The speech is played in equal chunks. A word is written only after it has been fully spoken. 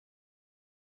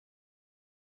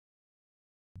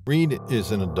Reed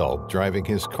is an adult driving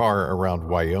his car around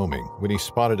Wyoming when he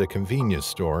spotted a convenience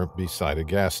store beside a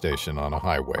gas station on a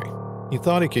highway. He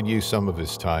thought he could use some of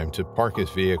his time to park his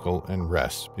vehicle and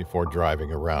rest before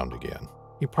driving around again.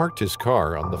 He parked his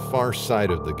car on the far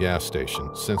side of the gas station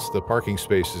since the parking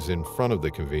spaces in front of the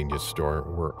convenience store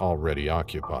were already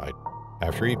occupied.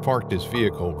 After he parked his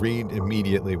vehicle, Reed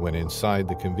immediately went inside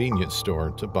the convenience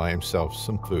store to buy himself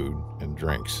some food and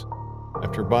drinks.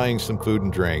 After buying some food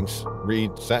and drinks,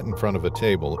 Reed sat in front of a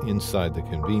table inside the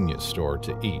convenience store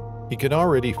to eat. He could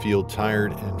already feel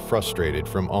tired and frustrated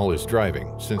from all his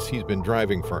driving, since he'd been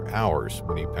driving for hours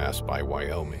when he passed by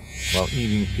Wyoming. While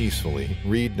eating peacefully,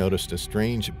 Reed noticed a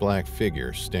strange black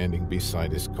figure standing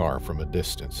beside his car from a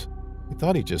distance. He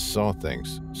thought he just saw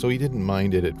things, so he didn't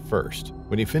mind it at first.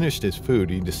 When he finished his food,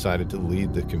 he decided to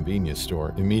leave the convenience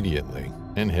store immediately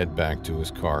and head back to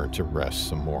his car to rest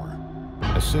some more.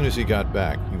 As soon as he got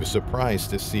back, he was surprised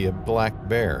to see a black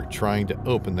bear trying to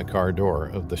open the car door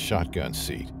of the shotgun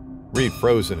seat. Reed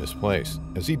froze in his place,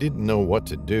 as he didn't know what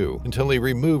to do until he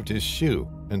removed his shoe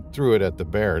and threw it at the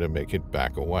bear to make it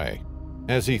back away.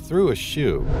 As he threw a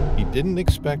shoe, he didn't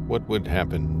expect what would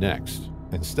happen next.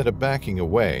 Instead of backing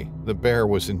away, the bear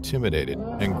was intimidated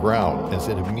and growled as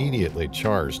it immediately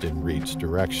charged in Reed's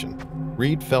direction.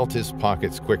 Reed felt his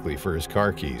pockets quickly for his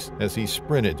car keys as he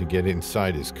sprinted to get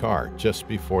inside his car just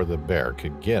before the bear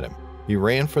could get him. He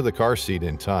ran for the car seat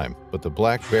in time, but the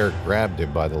black bear grabbed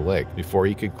him by the leg before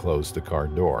he could close the car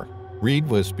door. Reed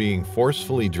was being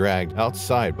forcefully dragged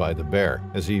outside by the bear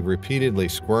as he repeatedly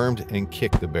squirmed and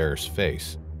kicked the bear's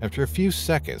face. After a few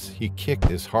seconds, he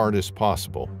kicked as hard as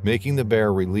possible, making the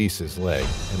bear release his leg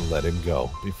and let him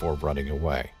go before running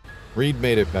away. Reed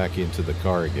made it back into the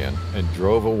car again and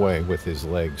drove away with his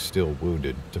leg still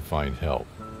wounded to find help.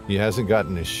 He hasn't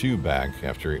gotten his shoe back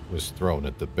after it was thrown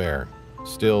at the bear.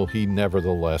 Still, he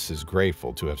nevertheless is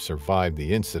grateful to have survived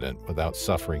the incident without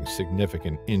suffering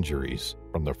significant injuries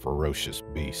from the ferocious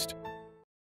beast.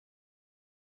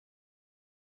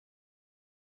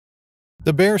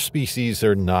 The bear species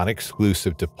are not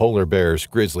exclusive to polar bears,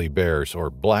 grizzly bears, or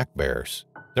black bears.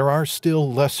 There are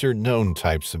still lesser-known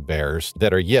types of bears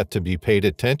that are yet to be paid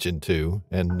attention to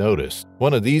and noticed.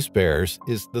 One of these bears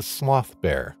is the sloth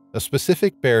bear, a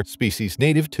specific bear species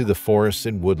native to the forests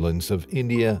and woodlands of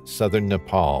India, southern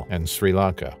Nepal, and Sri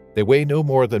Lanka. They weigh no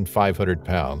more than 500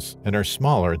 pounds and are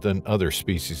smaller than other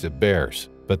species of bears.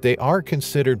 But they are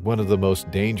considered one of the most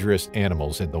dangerous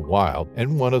animals in the wild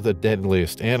and one of the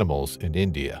deadliest animals in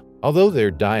India. Although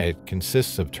their diet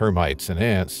consists of termites and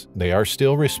ants, they are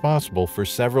still responsible for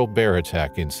several bear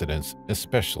attack incidents,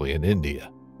 especially in India.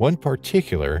 One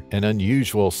particular and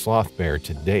unusual sloth bear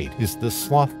to date is the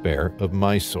sloth bear of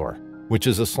Mysore, which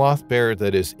is a sloth bear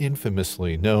that is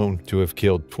infamously known to have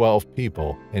killed 12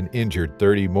 people and injured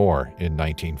 30 more in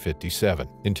 1957.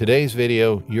 In today's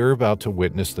video, you're about to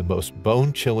witness the most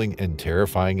bone-chilling and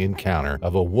terrifying encounter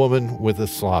of a woman with a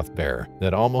sloth bear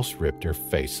that almost ripped her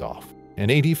face off. An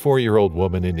 84-year-old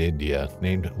woman in India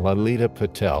named Lalita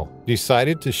Patel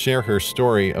decided to share her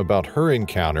story about her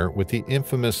encounter with the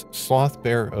infamous sloth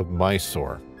bear of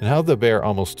Mysore and how the bear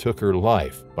almost took her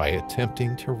life by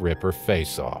attempting to rip her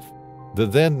face off. The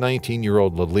then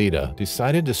 19-year-old Lalita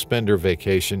decided to spend her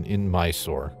vacation in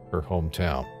Mysore, her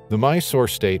hometown. The Mysore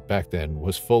state back then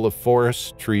was full of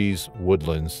forests, trees,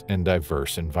 woodlands, and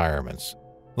diverse environments.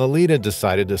 Lalita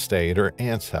decided to stay at her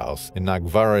aunt's house in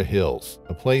Nagvara Hills,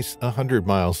 a place 100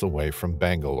 miles away from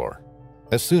Bangalore.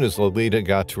 As soon as Lalita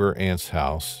got to her aunt's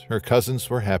house, her cousins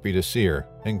were happy to see her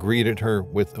and greeted her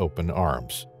with open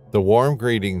arms. The warm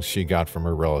greetings she got from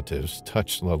her relatives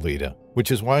touched Lalita,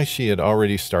 which is why she had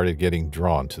already started getting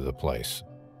drawn to the place.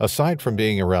 Aside from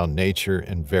being around nature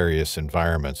and various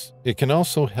environments, it can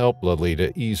also help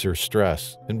Lalita ease her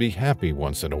stress and be happy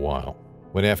once in a while.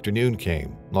 When afternoon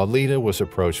came, Lalita was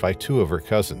approached by two of her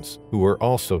cousins, who were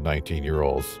also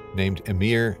 19-year-olds, named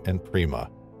Amir and Prima.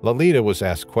 Lalita was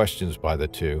asked questions by the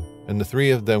two, and the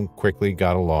three of them quickly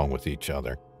got along with each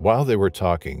other. While they were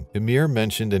talking, Amir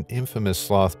mentioned an infamous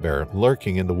sloth bear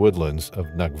lurking in the woodlands of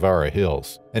Nagvara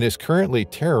Hills and is currently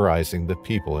terrorizing the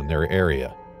people in their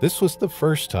area. This was the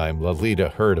first time Lalita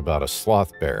heard about a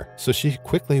sloth bear, so she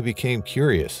quickly became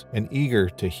curious and eager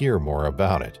to hear more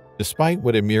about it. Despite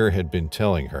what Amir had been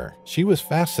telling her, she was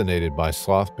fascinated by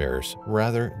sloth bears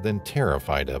rather than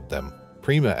terrified of them.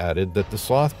 Prima added that the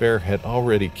sloth bear had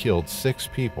already killed 6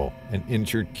 people and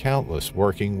injured countless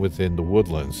working within the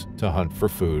woodlands to hunt for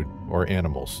food or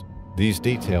animals. These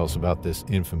details about this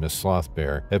infamous sloth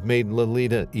bear have made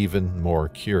Lalita even more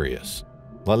curious.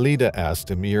 Lalita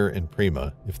asked Amir and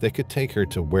Prima if they could take her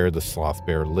to where the sloth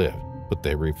bear lived, but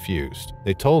they refused.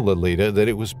 They told Lolita that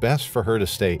it was best for her to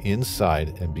stay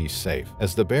inside and be safe,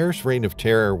 as the bear's reign of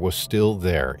terror was still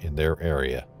there in their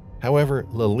area. However,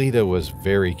 Lolita was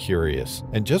very curious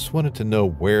and just wanted to know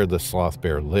where the sloth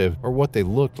bear lived or what they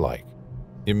looked like.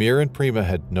 Emir and Prima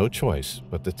had no choice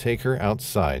but to take her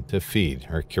outside to feed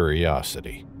her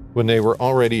curiosity. When they were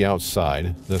already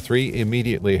outside, the three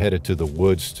immediately headed to the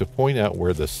woods to point out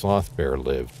where the sloth bear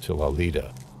lived to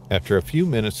Lolita. After a few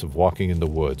minutes of walking in the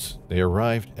woods, they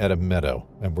arrived at a meadow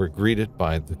and were greeted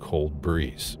by the cold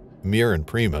breeze. Emir and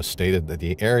Prima stated that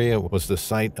the area was the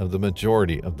site of the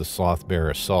majority of the sloth bear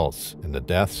assaults and the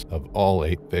deaths of all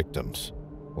 8 victims.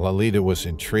 Lolita was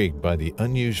intrigued by the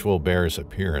unusual bear's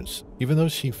appearance, even though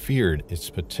she feared its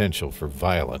potential for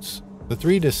violence. The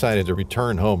three decided to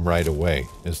return home right away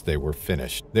as they were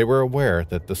finished. They were aware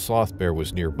that the sloth bear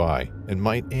was nearby and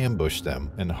might ambush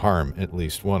them and harm at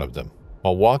least one of them.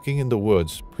 While walking in the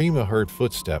woods, Prima heard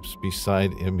footsteps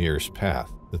beside Emir's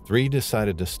path. The three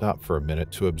decided to stop for a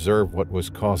minute to observe what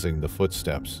was causing the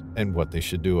footsteps and what they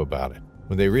should do about it.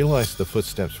 When they realized the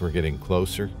footsteps were getting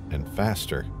closer and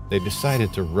faster, they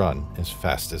decided to run as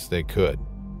fast as they could.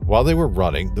 While they were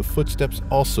running, the footsteps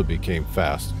also became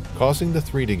fast, causing the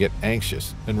three to get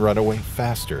anxious and run away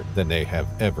faster than they have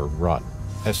ever run.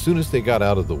 As soon as they got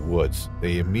out of the woods,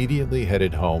 they immediately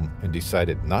headed home and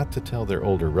decided not to tell their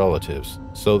older relatives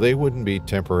so they wouldn't be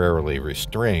temporarily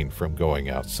restrained from going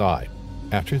outside.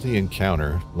 After the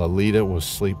encounter, Lolita was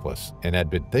sleepless and had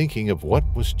been thinking of what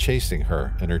was chasing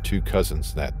her and her 2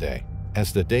 cousins that day.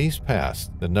 As the days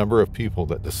passed, the number of people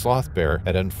that the sloth bear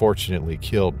had unfortunately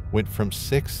killed went from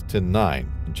 6 to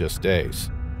 9 in just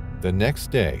days. The next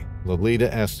day,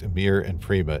 Lolita asked Emir and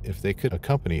Prima if they could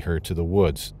accompany her to the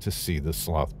woods to see the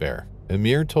sloth bear.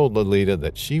 Emir told Lolita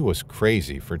that she was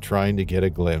crazy for trying to get a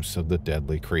glimpse of the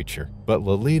deadly creature, but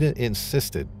Lolita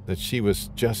insisted that she was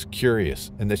just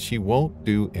curious and that she won't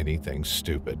do anything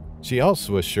stupid. She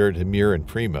also assured Emir and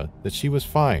Prima that she was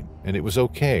fine and it was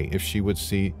okay if she would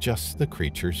see just the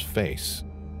creature's face.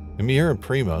 Emir and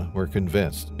Prima were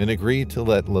convinced and agreed to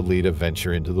let Lolita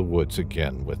venture into the woods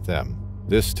again with them.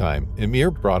 This time, Emir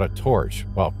brought a torch,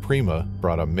 while Prima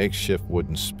brought a makeshift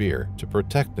wooden spear to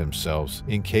protect themselves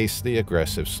in case the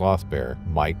aggressive sloth bear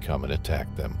might come and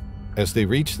attack them. As they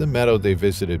reached the meadow they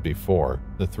visited before,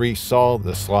 the three saw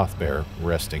the sloth bear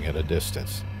resting at a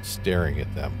distance, staring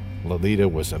at them. Lolita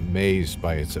was amazed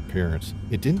by its appearance.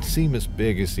 It didn't seem as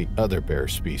big as the other bear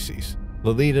species.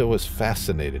 Lolita was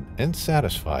fascinated and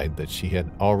satisfied that she had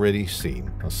already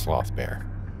seen a sloth bear.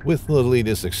 With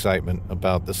Lolita's excitement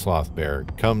about the sloth bear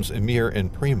comes Emir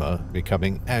and Prima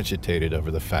becoming agitated over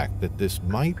the fact that this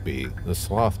might be the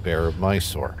sloth bear of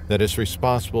Mysore that is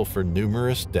responsible for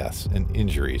numerous deaths and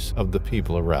injuries of the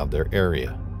people around their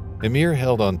area. Emir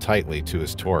held on tightly to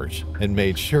his torch and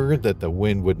made sure that the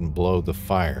wind wouldn't blow the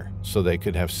fire so they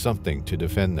could have something to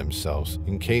defend themselves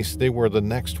in case they were the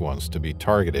next ones to be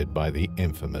targeted by the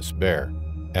infamous bear.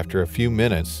 After a few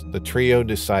minutes, the trio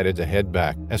decided to head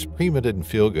back as Prima didn't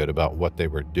feel good about what they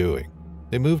were doing.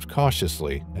 They moved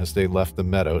cautiously as they left the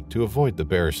meadow to avoid the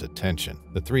bear's attention.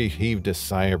 The three heaved a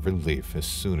sigh of relief as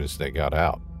soon as they got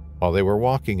out. While they were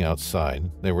walking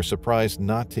outside, they were surprised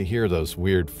not to hear those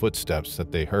weird footsteps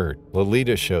that they heard.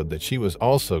 Lolita showed that she was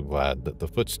also glad that the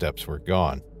footsteps were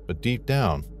gone, but deep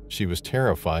down, she was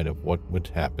terrified of what would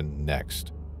happen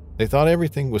next. They thought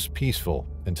everything was peaceful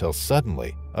until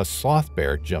suddenly a sloth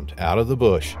bear jumped out of the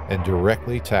bush and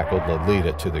directly tackled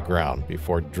Lolita to the ground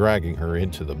before dragging her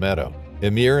into the meadow.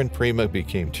 Emir and Prima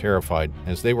became terrified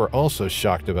as they were also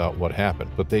shocked about what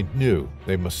happened, but they knew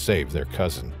they must save their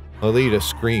cousin. Lolita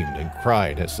screamed and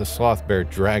cried as the sloth bear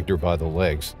dragged her by the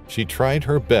legs. She tried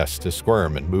her best to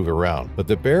squirm and move around, but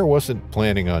the bear wasn't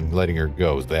planning on letting her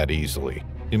go that easily.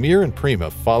 Emir and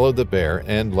Prima followed the bear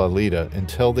and Lolita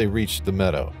until they reached the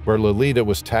meadow, where Lolita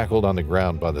was tackled on the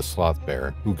ground by the sloth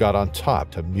bear, who got on top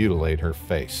to mutilate her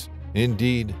face.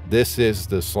 Indeed, this is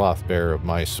the sloth bear of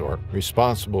Mysore,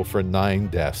 responsible for 9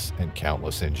 deaths and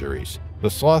countless injuries. The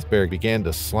sloth bear began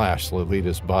to slash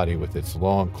Lolita's body with its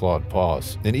long clawed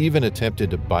paws and even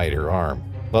attempted to bite her arm.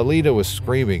 Lolita was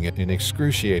screaming in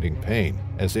excruciating pain,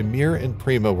 as Emir and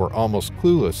Prima were almost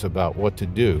clueless about what to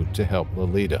do to help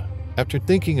Lolita. After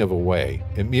thinking of a way,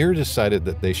 Emir decided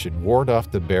that they should ward off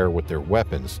the bear with their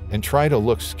weapons and try to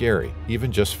look scary,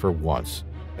 even just for once.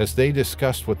 As they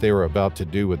discussed what they were about to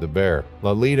do with the bear,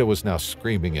 Lolita was now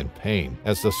screaming in pain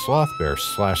as the sloth bear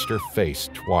slashed her face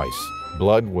twice.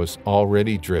 Blood was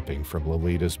already dripping from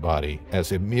Lolita's body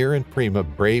as Emir and Prima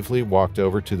bravely walked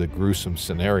over to the gruesome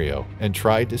scenario and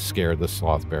tried to scare the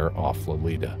sloth bear off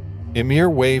Lolita. Emir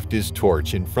waved his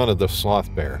torch in front of the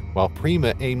sloth bear, while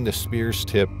Prima aimed the spear's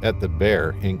tip at the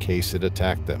bear in case it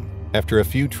attacked them. After a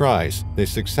few tries, they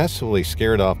successfully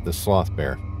scared off the sloth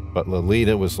bear, but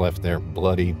Lolita was left there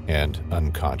bloody and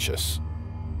unconscious.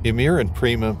 Emir and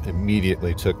Prima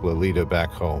immediately took Lolita back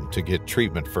home to get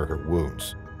treatment for her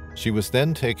wounds. She was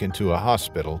then taken to a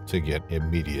hospital to get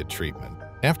immediate treatment.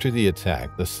 After the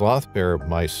attack, the sloth bear of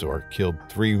Mysore killed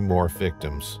 3 more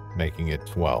victims, making it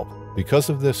 12. Because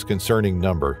of this concerning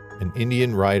number, an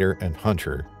Indian rider and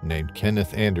hunter named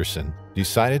Kenneth Anderson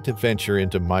decided to venture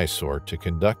into Mysore to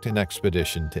conduct an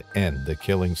expedition to end the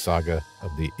killing saga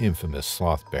of the infamous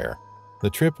sloth bear. The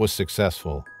trip was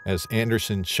successful, as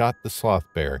Anderson shot the sloth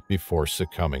bear before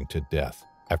succumbing to death.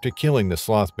 After killing the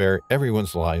sloth bear,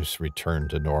 everyone's lives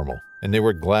returned to normal, and they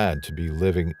were glad to be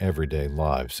living everyday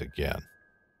lives again.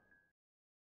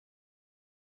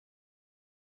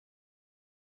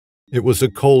 It was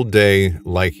a cold day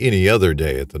like any other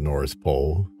day at the North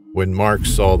Pole when Mark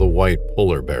saw the white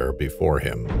polar bear before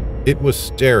him. It was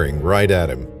staring right at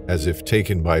him as if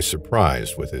taken by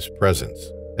surprise with his presence,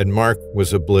 and Mark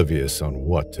was oblivious on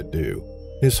what to do.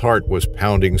 His heart was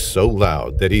pounding so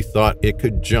loud that he thought it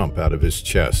could jump out of his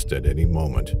chest at any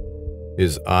moment.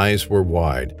 His eyes were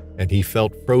wide, and he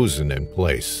felt frozen in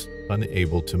place,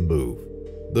 unable to move.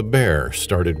 The bear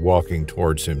started walking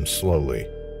towards him slowly,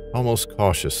 almost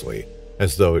cautiously,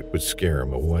 as though it would scare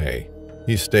him away.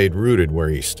 He stayed rooted where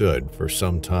he stood for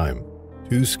some time,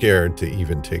 too scared to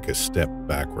even take a step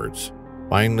backwards.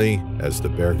 Finally, as the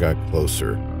bear got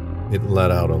closer, it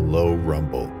let out a low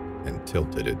rumble and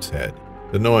tilted its head.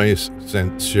 The noise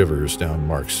sent shivers down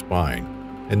Mark's spine,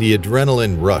 and the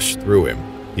adrenaline rushed through him.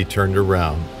 He turned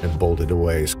around and bolted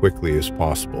away as quickly as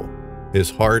possible,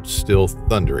 his heart still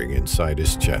thundering inside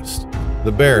his chest.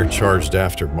 The bear charged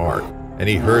after Mark, and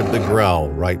he heard the growl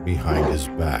right behind his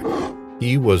back.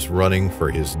 He was running for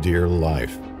his dear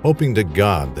life, hoping to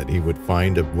God that he would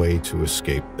find a way to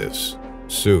escape this.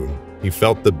 Soon, he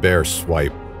felt the bear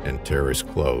swipe and tear his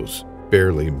clothes,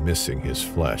 barely missing his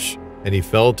flesh, and he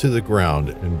fell to the ground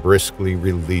and briskly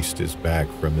released his bag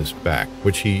from his back,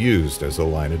 which he used as a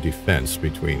line of defense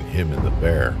between him and the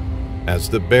bear. As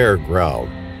the bear growled,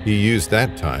 he used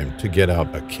that time to get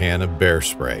out a can of bear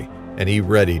spray, and he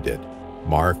readied it.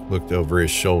 Mark looked over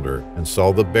his shoulder and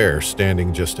saw the bear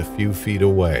standing just a few feet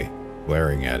away,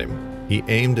 glaring at him. He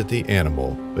aimed at the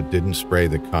animal, but didn't spray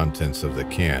the contents of the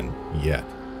can yet.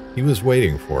 He was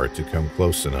waiting for it to come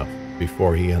close enough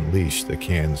before he unleashed the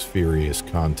can's furious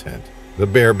content. The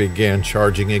bear began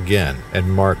charging again,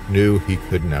 and Mark knew he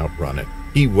couldn't outrun it.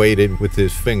 He waited with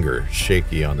his finger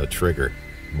shaky on the trigger.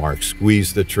 Mark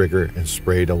squeezed the trigger and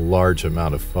sprayed a large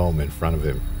amount of foam in front of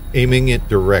him, aiming it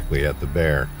directly at the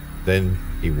bear. Then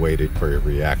he waited for a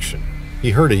reaction. He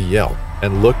heard a yelp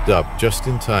and looked up just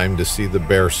in time to see the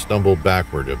bear stumble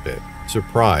backward a bit,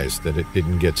 surprised that it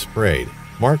didn't get sprayed.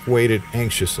 Mark waited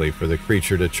anxiously for the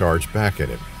creature to charge back at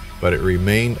him, but it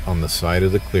remained on the side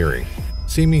of the clearing,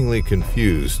 seemingly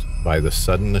confused by the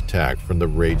sudden attack from the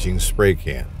raging spray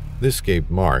can. This gave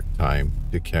Mark time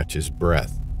to catch his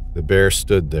breath. The bear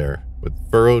stood there with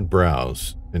furrowed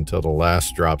brows until the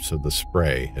last drops of the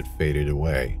spray had faded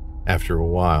away. After a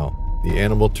while, the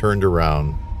animal turned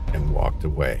around and walked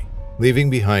away, leaving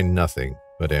behind nothing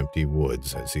but empty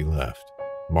woods as he left.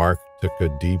 Mark took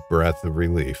a deep breath of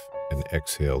relief and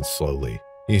exhaled slowly.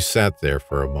 He sat there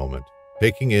for a moment,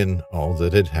 taking in all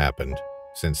that had happened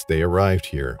since they arrived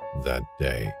here that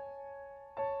day.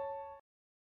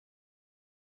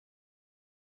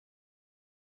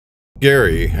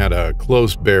 Gary had a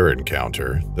close bear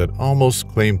encounter that almost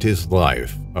claimed his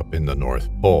life up in the North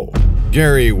Pole.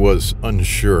 Gary was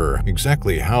unsure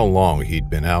exactly how long he'd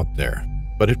been out there,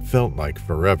 but it felt like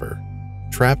forever,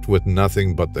 trapped with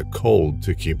nothing but the cold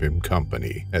to keep him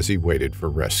company as he waited for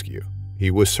rescue. He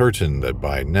was certain that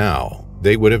by now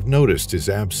they would have noticed his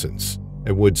absence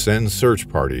and would send search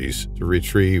parties to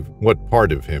retrieve what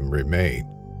part of him remained.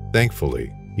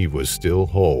 Thankfully, he was still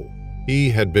whole.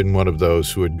 He had been one of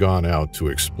those who had gone out to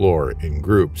explore in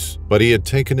groups, but he had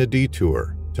taken a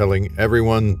detour, telling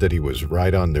everyone that he was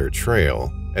right on their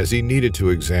trail as he needed to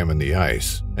examine the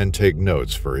ice and take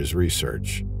notes for his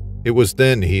research. It was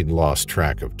then he'd lost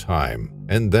track of time,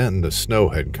 and then the snow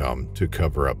had come to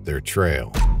cover up their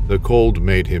trail. The cold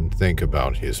made him think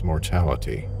about his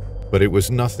mortality, but it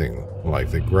was nothing like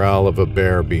the growl of a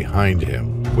bear behind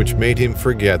him, which made him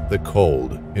forget the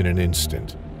cold in an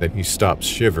instant. Then he stopped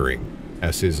shivering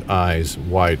as his eyes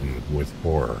widened with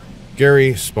horror.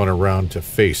 Gary spun around to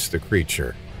face the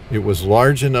creature. It was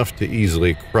large enough to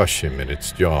easily crush him in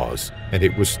its jaws, and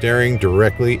it was staring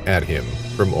directly at him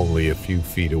from only a few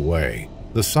feet away.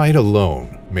 The sight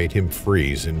alone made him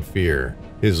freeze in fear.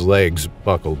 His legs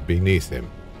buckled beneath him.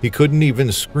 He couldn't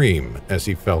even scream as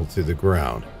he fell to the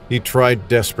ground. He tried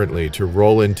desperately to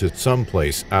roll into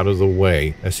someplace out of the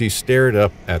way as he stared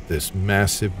up at this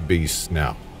massive beast's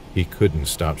snout. He couldn't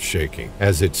stop shaking.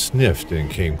 As it sniffed and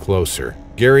came closer,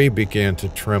 Gary began to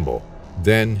tremble.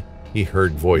 Then he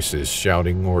heard voices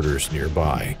shouting orders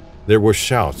nearby. There were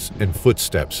shouts and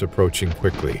footsteps approaching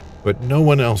quickly, but no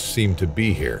one else seemed to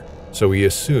be here, so he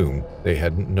assumed they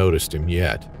hadn't noticed him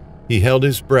yet. He held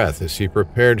his breath as he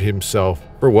prepared himself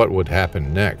for what would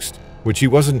happen next, which he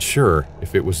wasn't sure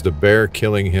if it was the bear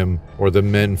killing him or the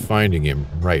men finding him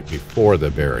right before the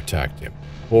bear attacked him,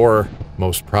 or,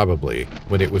 most probably,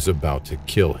 when it was about to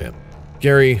kill him.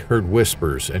 Gary heard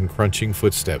whispers and crunching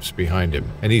footsteps behind him,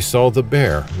 and he saw the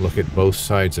bear look at both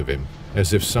sides of him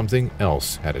as if something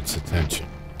else had its attention.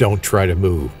 "Don't try to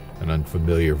move," an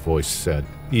unfamiliar voice said.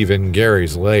 Even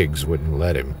Gary's legs wouldn't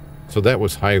let him, so that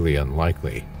was highly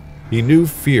unlikely. He knew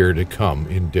fear to come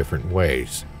in different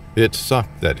ways. It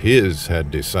sucked that his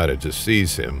had decided to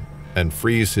seize him and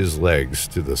freeze his legs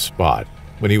to the spot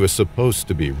when he was supposed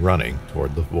to be running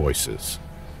toward the voices.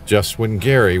 Just when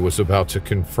Gary was about to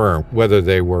confirm whether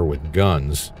they were with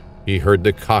guns, he heard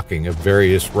the cocking of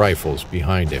various rifles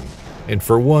behind him, and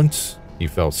for once, he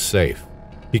felt safe.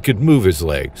 He could move his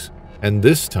legs, and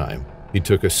this time, he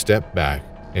took a step back,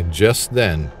 and just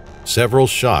then, several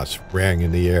shots rang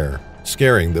in the air,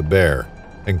 scaring the bear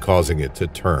and causing it to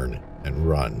turn and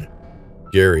run.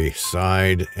 Gary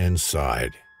sighed and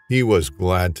sighed. He was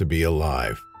glad to be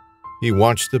alive. He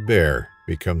watched the bear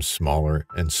become smaller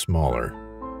and smaller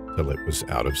till it was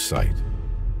out of sight.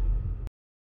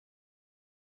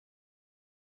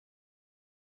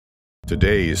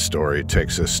 Today's story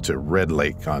takes us to Red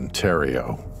Lake,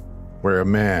 Ontario, where a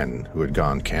man who had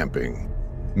gone camping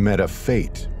met a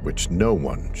fate which no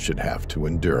one should have to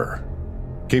endure.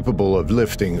 Capable of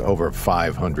lifting over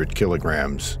 500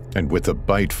 kilograms and with a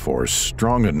bite force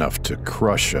strong enough to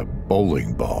crush a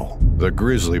bowling ball, the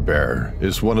grizzly bear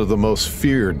is one of the most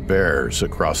feared bears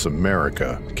across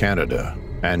America, Canada,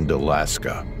 and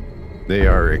Alaska. They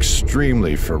are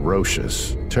extremely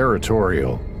ferocious,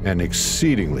 territorial, and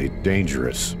exceedingly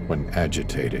dangerous when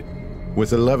agitated.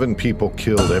 With 11 people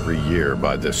killed every year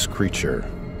by this creature,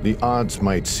 the odds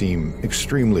might seem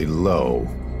extremely low,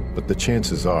 but the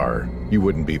chances are you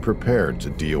wouldn't be prepared to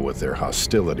deal with their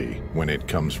hostility when it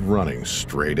comes running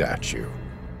straight at you.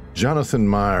 Jonathan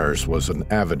Myers was an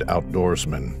avid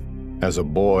outdoorsman. As a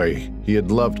boy, he had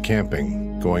loved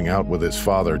camping, going out with his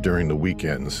father during the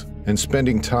weekends, and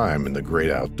spending time in the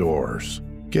great outdoors,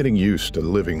 getting used to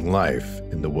living life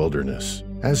in the wilderness.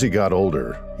 As he got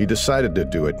older, he decided to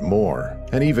do it more,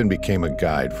 and even became a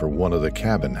guide for one of the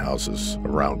cabin houses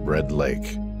around Red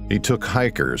Lake. He took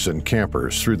hikers and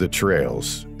campers through the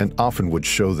trails and often would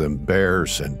show them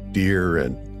bears and deer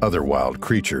and other wild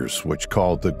creatures which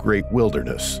called the Great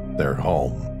Wilderness their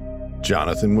home.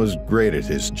 Jonathan was great at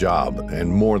his job,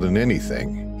 and more than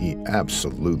anything, he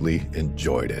absolutely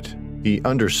enjoyed it. He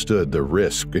understood the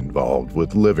risk involved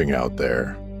with living out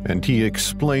there, and he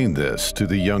explained this to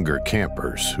the younger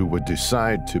campers who would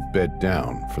decide to bed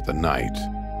down for the night.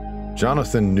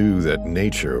 Jonathan knew that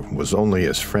nature was only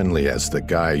as friendly as the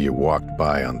guy you walked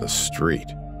by on the street.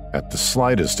 At the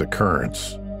slightest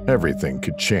occurrence, everything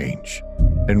could change,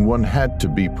 and one had to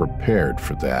be prepared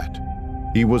for that.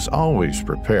 He was always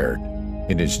prepared.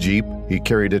 In his Jeep, he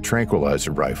carried a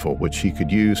tranquilizer rifle which he could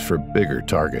use for bigger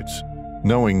targets,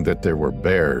 knowing that there were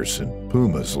bears and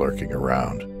pumas lurking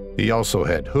around. He also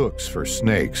had hooks for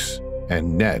snakes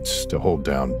and nets to hold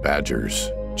down badgers.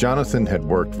 Jonathan had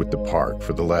worked with the park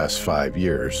for the last 5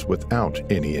 years without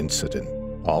any incident.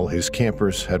 All his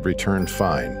campers had returned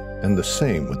fine, and the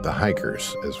same with the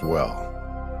hikers as well.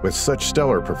 With such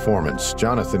stellar performance,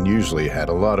 Jonathan usually had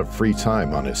a lot of free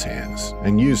time on his hands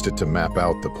and used it to map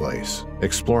out the place,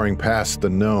 exploring past the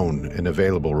known and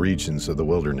available regions of the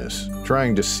wilderness,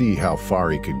 trying to see how far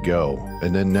he could go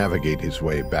and then navigate his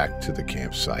way back to the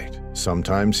campsite.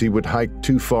 Sometimes he would hike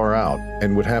too far out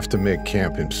and would have to make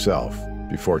camp himself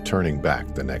before turning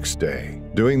back the next day.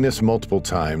 Doing this multiple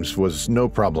times was no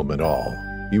problem at all.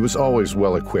 He was always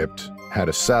well equipped, had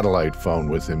a satellite phone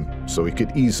with him so he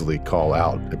could easily call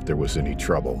out if there was any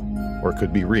trouble, or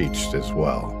could be reached as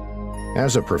well.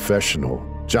 As a professional,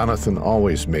 Jonathan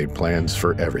always made plans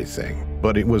for everything,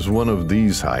 but it was one of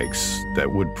these hikes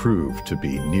that would prove to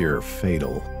be near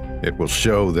fatal. It will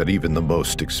show that even the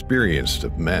most experienced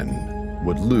of men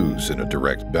would lose in a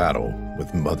direct battle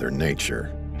with Mother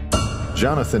Nature.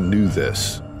 Jonathan knew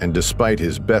this, and despite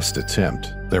his best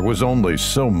attempt, there was only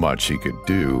so much he could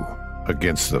do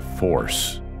against the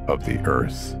force of the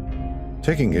earth.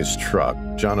 Taking his truck,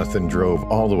 Jonathan drove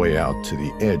all the way out to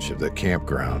the edge of the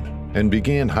campground and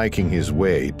began hiking his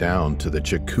way down to the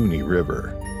Chikuni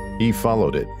River. He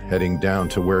followed it, heading down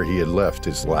to where he had left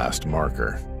his last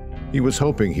marker. He was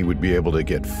hoping he would be able to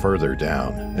get further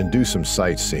down and do some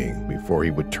sightseeing before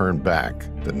he would turn back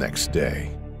the next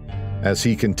day. As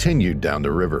he continued down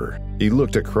the river, he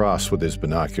looked across with his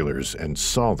binoculars and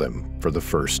saw them for the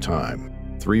first time.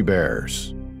 3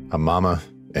 bears, a mama,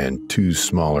 and 2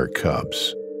 smaller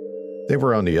cubs. They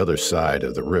were on the other side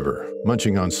of the river,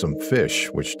 munching on some fish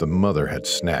which the mother had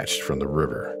snatched from the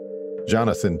river.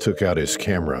 Jonathan took out his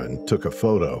camera and took a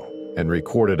photo and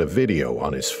recorded a video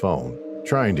on his phone,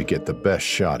 trying to get the best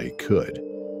shot he could.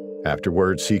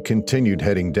 Afterwards, he continued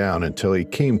heading down until he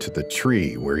came to the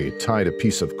tree where he tied a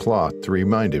piece of cloth to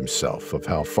remind himself of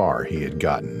how far he had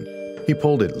gotten. He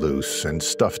pulled it loose and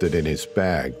stuffed it in his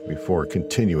bag before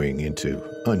continuing into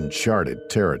uncharted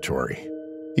territory.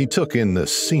 He took in the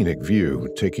scenic view,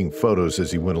 taking photos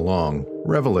as he went along,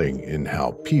 reveling in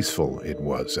how peaceful it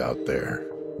was out there.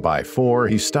 By 4,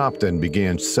 he stopped and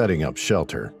began setting up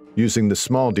shelter, using the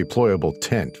small deployable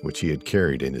tent which he had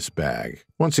carried in his bag.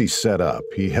 Once he set up,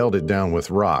 he held it down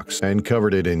with rocks and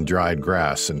covered it in dried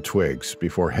grass and twigs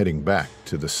before heading back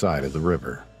to the side of the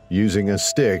river. Using a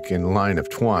stick and line of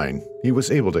twine, he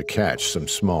was able to catch some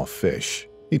small fish.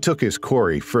 He took his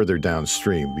quarry further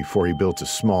downstream before he built a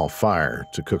small fire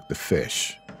to cook the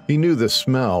fish. He knew the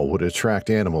smell would attract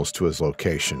animals to his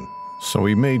location, so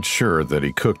he made sure that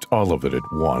he cooked all of it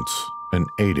at once and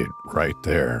ate it right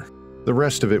there. The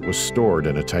rest of it was stored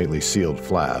in a tightly sealed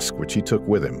flask, which he took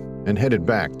with him, and headed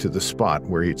back to the spot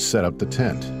where he'd set up the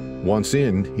tent. Once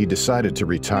in, he decided to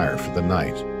retire for the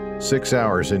night. 6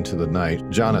 hours into the night,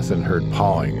 Jonathan heard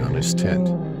pawing on his tent.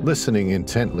 Listening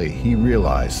intently, he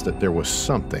realized that there was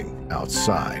something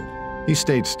outside. He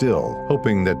stayed still,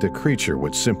 hoping that the creature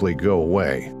would simply go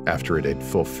away after it had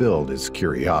fulfilled his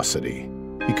curiosity.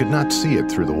 He could not see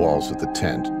it through the walls of the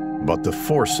tent, but the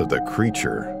force of the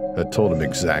creature had told him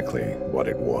exactly what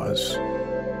it was.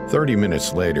 30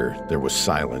 minutes later, there was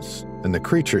silence, and the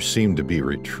creature seemed to be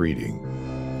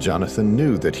retreating. Jonathan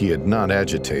knew that he had not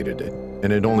agitated it,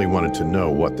 and had only wanted to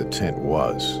know what the tent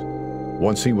was.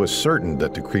 Once he was certain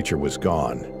that the creature was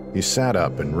gone, he sat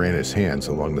up and ran his hands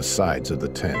along the sides of the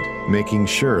tent, making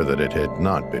sure that it had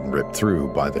not been ripped through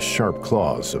by the sharp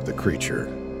claws of the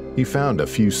creature. He found a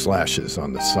few slashes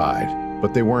on the side,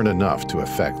 but they weren't enough to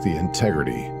affect the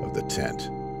integrity of the tent.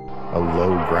 A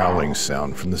low growling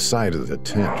sound from the side of the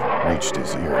tent reached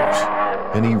his ears,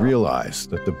 and he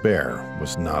realized that the bear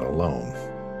was not alone.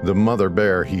 The mother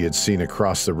bear he had seen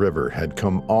across the river had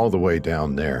come all the way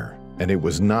down there, and it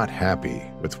was not happy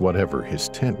with whatever his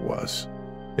tent was.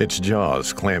 Its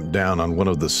jaws clamped down on one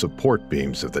of the support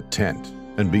beams of the tent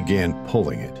and began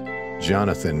pulling it.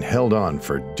 Jonathan held on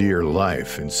for dear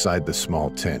life inside the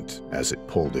small tent as it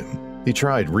pulled him. He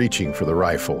tried reaching for the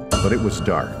rifle, but it was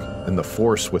dark, and the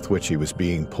force with which he was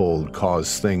being pulled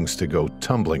caused things to go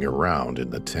tumbling around in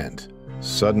the tent.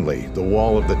 Suddenly, the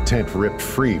wall of the tent ripped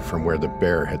free from where the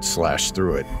bear had slashed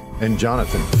through it, and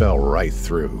Jonathan fell right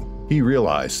through. He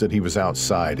realized that he was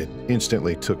outside and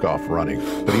instantly took off running,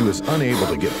 but he was unable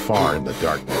to get far in the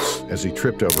darkness as he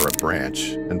tripped over a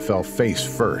branch and fell face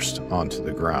first onto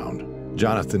the ground.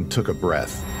 Jonathan took a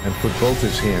breath and put both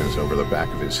his hands over the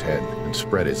back of his head and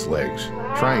spread his legs,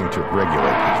 trying to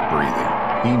regulate his breathing.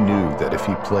 He knew that if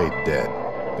he played dead,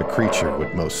 the creature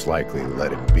would most likely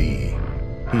let him be.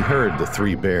 He heard the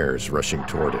 3 bears rushing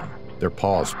toward him, their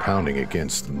paws pounding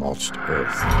against the mulched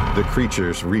earth. The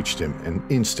creatures reached him and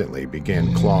instantly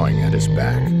began clawing at his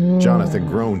back. Jonathan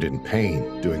groaned in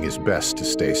pain, doing his best to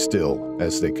stay still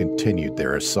as they continued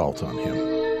their assault on him.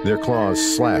 Their claws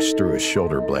slashed through his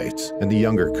shoulder blades, and the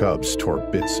younger cubs tore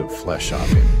bits of flesh off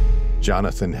him.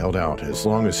 Jonathan held out as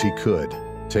long as he could,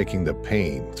 taking the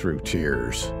pain through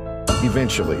tears.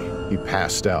 Eventually, he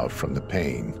passed out from the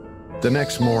pain. The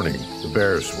next morning, the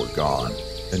bears were gone,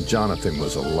 and Jonathan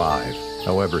was alive.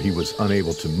 However, he was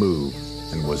unable to move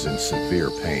and was in severe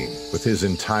pain, with his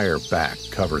entire back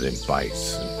covered in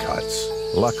bites and cuts.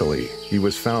 Luckily, he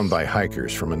was found by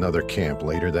hikers from another camp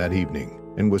later that evening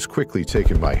and was quickly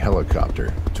taken by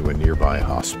helicopter to a nearby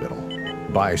hospital.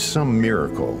 By some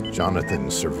miracle, Jonathan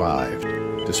survived,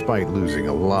 despite losing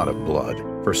a lot of blood.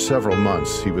 For several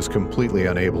months, he was completely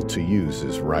unable to use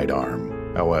his right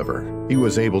arm. However, he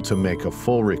was able to make a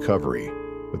full recovery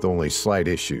with only slight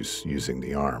issues using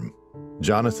the arm.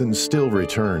 Jonathan still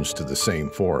returns to the same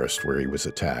forest where he was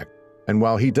attacked, and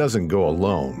while he doesn't go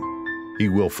alone, he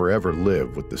will forever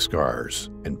live with the scars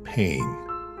and pain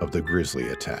of the grizzly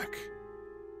attack.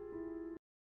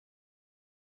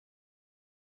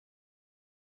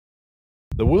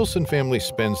 The Wilson family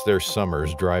spends their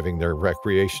summers driving their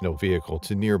recreational vehicle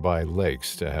to nearby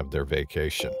lakes to have their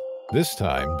vacation. This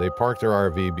time, they park their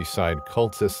RV beside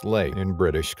Cultus Lake in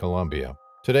British Columbia.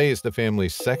 Today is the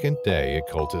family's second day at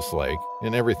Cultus Lake,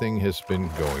 and everything has been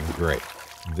going great.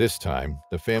 This time,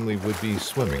 the family would be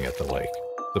swimming at the lake.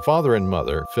 The father and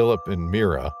mother, Philip and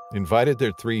Mira, invited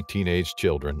their 3 teenage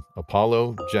children,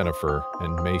 Apollo, Jennifer,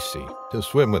 and Macy, to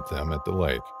swim with them at the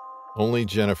lake. Only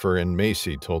Jennifer and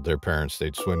Macy told their parents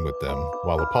they'd swim with them,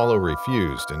 while Apollo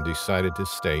refused and decided to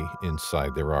stay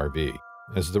inside their RV.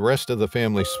 As the rest of the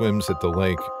family swims at the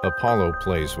lake, Apollo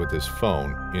plays with his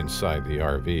phone inside the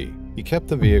RV. He kept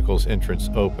the vehicle's entrance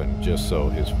open just so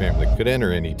his family could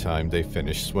enter any time they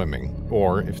finished swimming,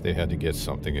 or if they had to get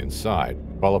something inside.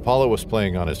 While Apollo was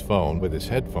playing on his phone with his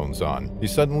headphones on, he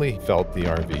suddenly felt the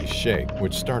RV shake,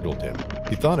 which startled him.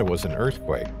 He thought it was an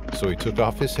earthquake, so he took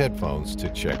off his headphones to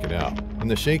check it out. When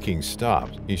the shaking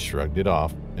stopped, he shrugged it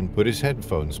off and put his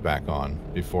headphones back on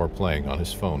before playing on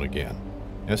his phone again.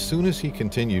 As soon as he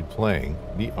continued playing,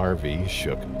 the RV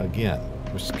shook again,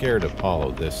 which scared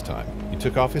Apollo this time. He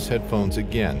took off his headphones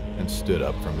again and stood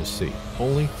up from his seat,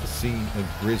 only to see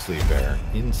a grizzly bear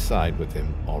inside with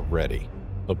him already.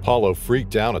 Apollo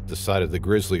freaked out at the sight of the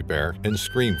grizzly bear and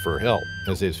screamed for help,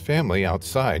 as his family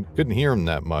outside couldn't hear him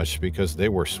that much because they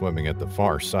were swimming at the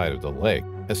far side of the lake.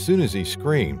 As soon as he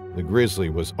screamed, the grizzly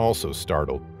was also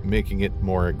startled, making it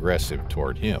more aggressive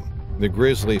toward him. The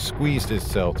grizzly squeezed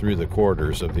itself through the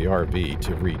quarters of the RV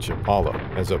to reach Apollo,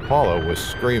 as Apollo was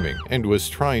screaming and was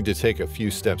trying to take a few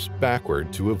steps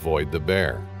backward to avoid the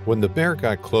bear. When the bear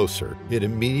got closer, it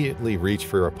immediately reached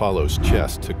for Apollo's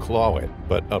chest to claw it,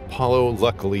 but Apollo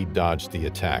luckily dodged the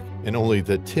attack, and only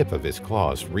the tip of his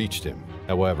claws reached him.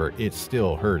 However, it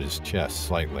still hurt his chest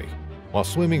slightly. While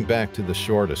swimming back to the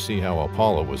shore to see how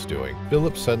Apollo was doing,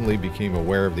 Philip suddenly became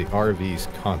aware of the RV's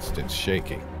constant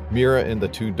shaking. Mira and the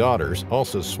 2 daughters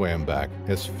also swam back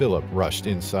as Philip rushed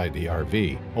inside the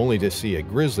RV, only to see a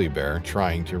grizzly bear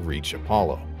trying to reach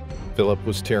Apollo. Philip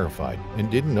was terrified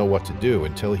and didn't know what to do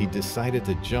until he decided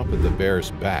to jump at the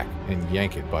bear's back and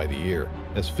yank it by the ear.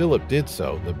 As Philip did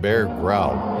so, the bear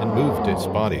growled and moved its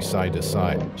body side to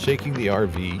side, shaking the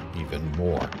RV even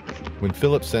more. When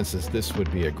Philip senses this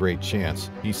would be a great chance,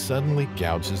 he suddenly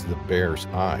gouges the bear's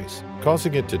eyes,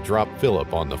 causing it to drop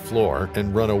Philip on the floor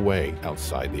and run away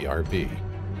outside the RV.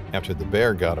 After the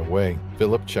bear got away,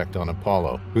 Philip checked on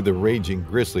Apollo, who the raging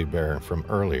grizzly bear from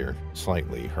earlier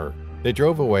slightly hurt. They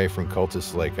drove away from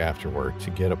Cultus Lake afterward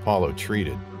to get Apollo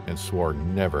treated and swore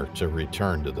never to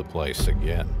return to the place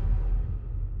again.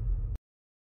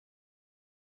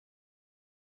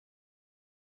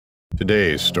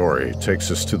 Today's story takes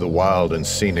us to the wild and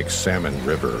scenic Salmon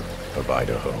River of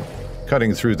Idaho,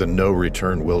 cutting through the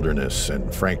no-return wilderness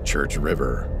and Frank Church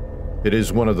River. It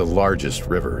is one of the largest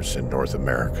rivers in North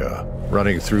America,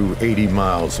 running through 80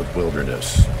 miles of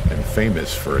wilderness and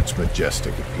famous for its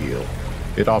majestic appeal.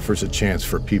 It offers a chance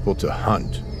for people to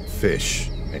hunt, fish,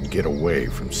 and get away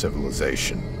from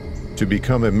civilization, to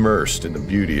become immersed in the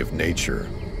beauty of nature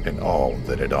and all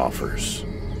that it offers.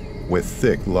 With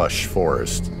thick, lush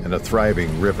forest and a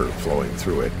thriving river flowing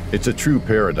through it, it's a true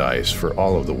paradise for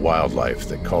all of the wildlife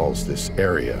that calls this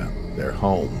area their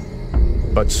home.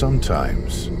 But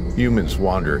sometimes, humans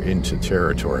wander into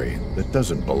territory that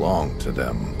doesn't belong to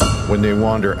them. When they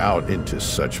wander out into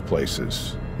such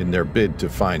places, in their bid to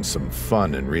find some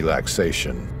fun and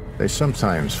relaxation, they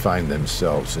sometimes find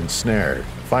themselves ensnared,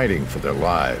 fighting for their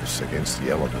lives against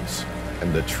the elements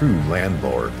and the true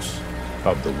landlords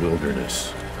of the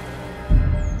wilderness.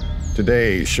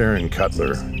 Today, Sharon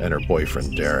Cutler and her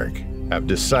boyfriend Derek have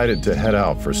decided to head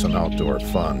out for some outdoor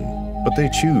fun, but they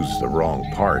choose the wrong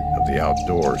part of the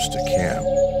outdoors to camp,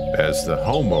 as the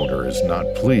homeowner is not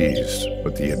pleased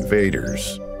with the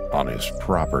invaders on his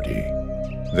property.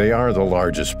 They are the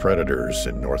largest predators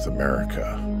in North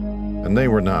America, and they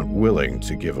were not willing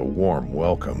to give a warm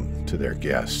welcome to their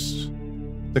guests.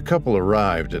 The couple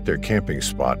arrived at their camping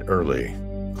spot early,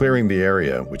 clearing the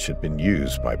area which had been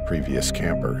used by previous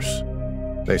campers.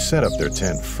 They set up their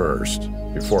tent first,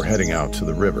 before heading out to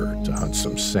the river to hunt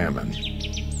some salmon.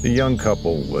 The young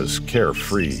couple was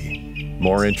carefree,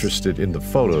 more interested in the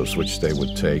photos which they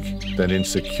would take than in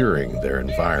securing their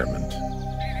environment.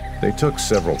 They took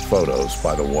several photos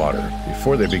by the water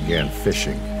before they began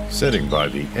fishing, sitting by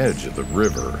the edge of the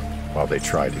river while they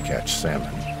tried to catch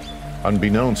salmon.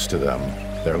 Unbeknownst to them,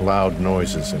 their loud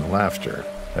noises and laughter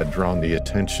had drawn the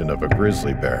attention of a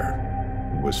grizzly bear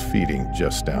who was feeding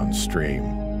just downstream.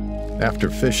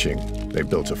 After fishing, they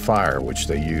built a fire which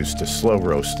they used to slow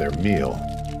roast their meal,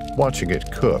 watching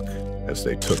it cook as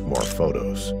they took more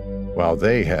photos. While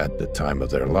they had the time of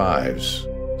their lives,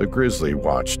 the grizzly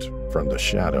watched from the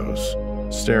shadows,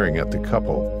 staring at the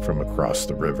couple from across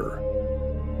the river.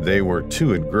 They were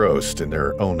too engrossed in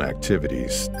their own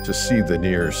activities to see the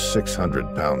near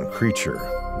 600-pound creature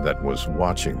that was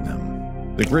watching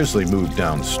them. The grizzly moved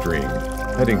downstream,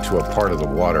 heading to a part of the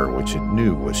water which it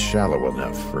knew was shallow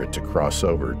enough for it to cross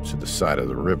over to the side of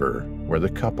the river where the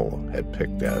couple had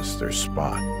picked as their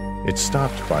spot. It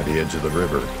stopped by the edge of the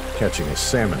river, catching a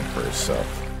salmon for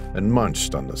itself, and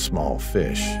munched on the small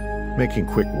fish, making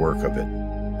quick work of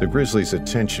it. The grizzly's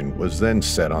attention was then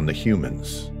set on the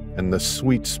humans and the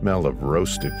sweet smell of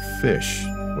roasted fish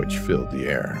which filled the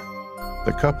air.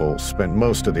 The couple spent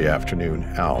most of the afternoon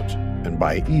out, and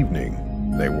by evening,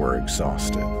 they were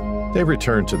exhausted. They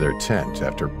returned to their tent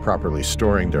after properly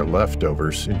storing their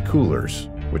leftovers in coolers,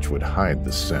 which would hide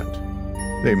the scent.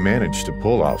 They managed to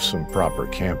pull off some proper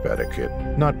camp etiquette,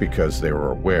 not because they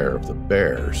were aware of the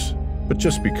bears, but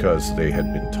just because they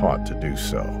had been taught to do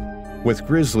so. With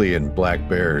grizzly and black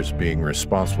bears being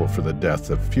responsible for the death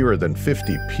of fewer than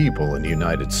 50 people in the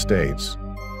United States,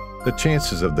 the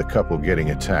chances of the couple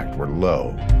getting attacked were low,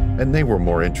 and they were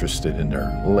more interested in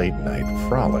their late-night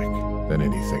frolic than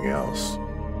anything else.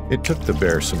 It took the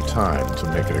bear some time to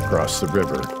make it across the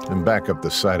river and back up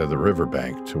the side of the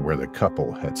riverbank to where the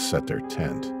couple had set their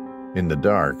tent. In the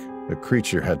dark, the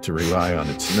creature had to rely on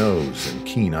its nose and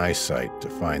keen eyesight to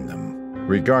find them.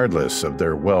 Regardless of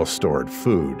their well-stored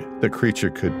food, the creature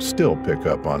could still pick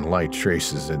up on light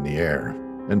traces in the air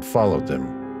and followed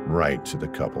them right to the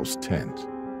couple's tent.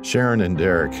 Sharon and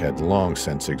Derek had long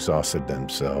since exhausted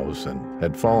themselves and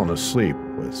had fallen asleep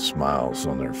with smiles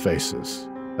on their faces.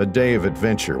 A day of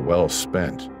adventure well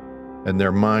spent, and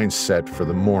their minds set for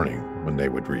the morning when they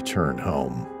would return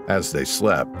home. As they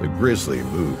slept, the grizzly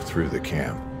moved through the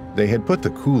camp. They had put the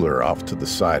cooler off to the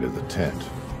side of the tent,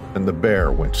 and the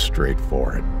bear went straight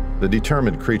for it. The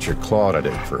determined creature clawed at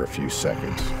it for a few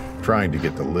seconds, trying to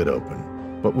get the lid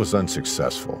open, but was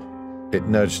unsuccessful. It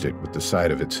nudged it with the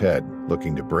side of its head,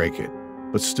 looking to break it,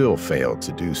 but still failed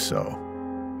to do so.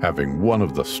 Having one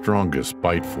of the strongest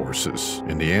bite forces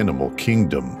in the animal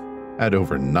kingdom, at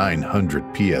over 900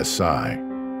 psi,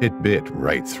 it bit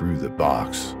right through the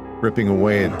box, ripping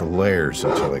away at the layers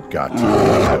until it got to the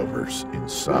leftovers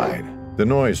inside. The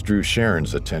noise drew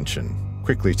Sharon's attention.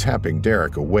 Quickly tapping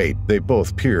Derek awake, they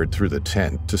both peered through the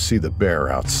tent to see the bear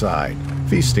outside,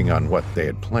 feasting on what they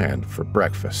had planned for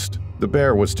breakfast. The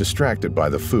bear was distracted by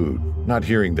the food, not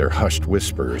hearing their hushed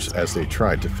whispers as they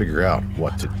tried to figure out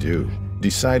what to do.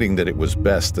 Deciding that it was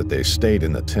best that they stayed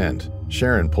in the tent,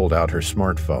 Sharon pulled out her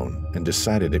smartphone and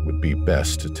decided it would be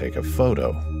best to take a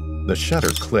photo. The shutter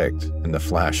clicked and the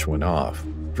flash went off,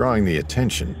 drawing the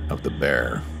attention of the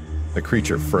bear. The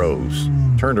creature froze,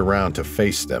 turned around to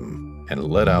face them, and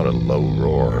let out a low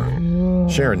roar.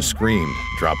 Sharon screamed,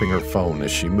 dropping her phone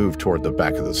as she moved toward the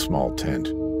back of the small tent.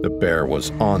 The bear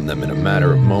was on them in a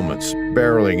matter of moments,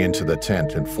 barreling into the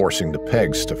tent and forcing the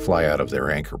pegs to fly out of their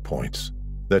anchor points.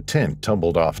 The tent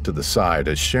tumbled off to the side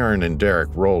as Sharon and Derek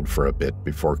rolled for a bit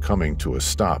before coming to a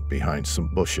stop behind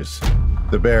some bushes.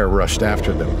 The bear rushed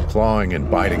after them, clawing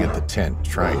and biting at the tent,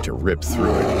 trying to rip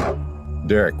through it.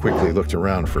 Derek quickly looked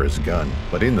around for his gun,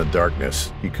 but in the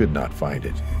darkness, he could not find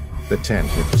it. The tent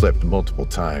had flipped multiple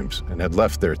times and had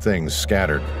left their things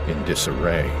scattered in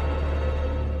disarray.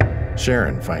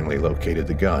 Sharon finally located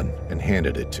the gun and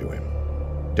handed it to him.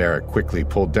 Derek quickly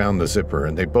pulled down the zipper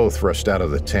and they both rushed out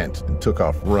of the tent and took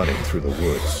off running through the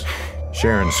woods.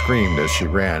 Sharon screamed as she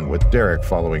ran, with Derek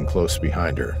following close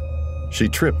behind her. She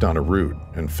tripped on a root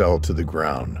and fell to the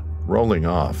ground, rolling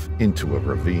off into a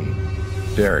ravine.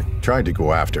 Derek tried to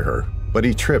go after her, but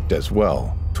he tripped as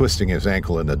well, twisting his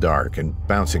ankle in the dark and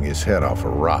bouncing his head off a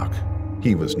rock.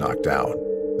 He was knocked out.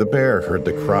 The bear heard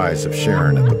the cries of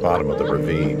Sharon at the bottom of the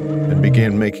ravine and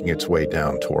began making its way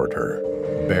down toward her,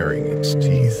 baring its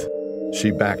teeth. She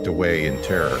backed away in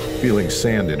terror, feeling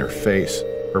sand in her face.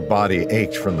 Her body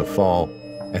ached from the fall,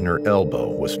 and her elbow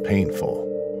was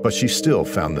painful. But she still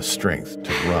found the strength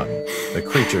to run. The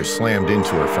creature slammed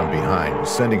into her from behind,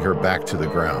 sending her back to the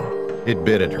ground. It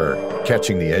bit at her,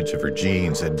 catching the edge of her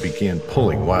jeans, and began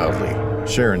pulling wildly.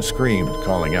 Sharon screamed,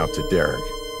 calling out to Derek,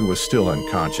 who was still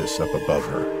unconscious up above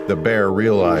her. The bear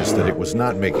realized that it was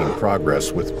not making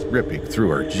progress with ripping through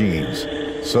her jeans,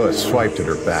 so it swiped at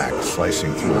her back,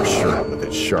 slicing through her shirt with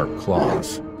its sharp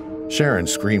claws. Sharon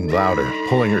screamed louder,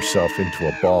 pulling herself into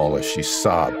a ball as she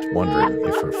sobbed, wondering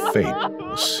if her fate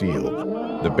was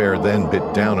sealed. The bear then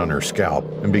bit down on her scalp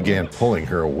and began pulling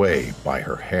her away by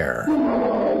her hair.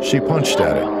 She punched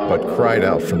at it, but cried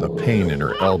out from the pain in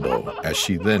her elbow as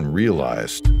she then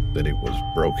realized that it was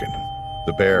broken.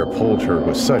 The bear pulled her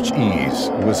with such ease,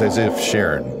 it was as if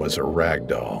Sharon was a rag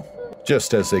doll.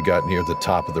 Just as they got near the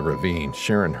top of the ravine,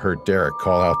 Sharon heard Derek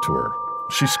call out to her.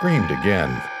 She screamed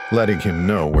again, letting him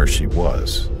know where she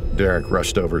was. Derek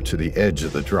rushed over to the edge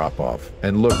of the drop-off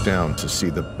and looked down to see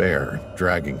the bear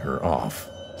dragging her off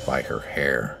by her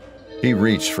hair. He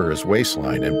reached for his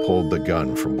waistline and pulled the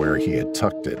gun from where he had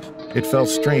tucked it. It felt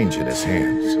strange in his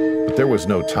hands, but there was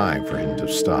no time for him to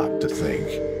stop to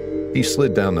think. He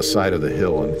slid down the side of the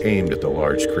hill and aimed at the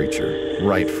large creature,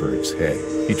 right for its head.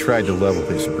 He tried to level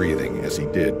his breathing as he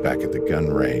did back at the gun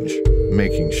range,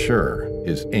 making sure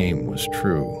his aim was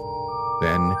true.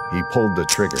 Then he pulled the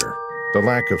trigger. The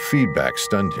lack of feedback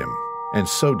stunned him, and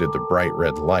so did the bright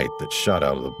red light that shot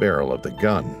out of the barrel of the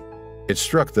gun. It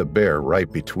struck the bear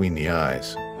right between the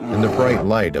eyes, and the bright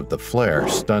light of the flare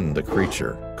stunned the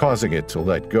creature, causing it to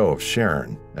let go of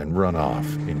Sharon and run off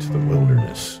into the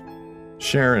wilderness.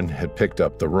 Sharon had picked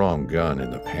up the wrong gun in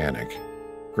the panic,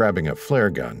 grabbing a flare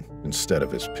gun instead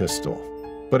of his pistol,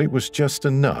 but it was just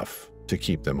enough to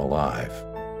keep them alive.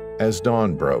 As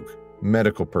dawn broke,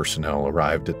 medical personnel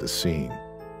arrived at the scene,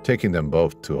 taking them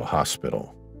both to a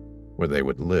hospital, where they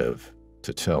would live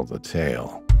to tell the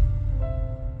tale.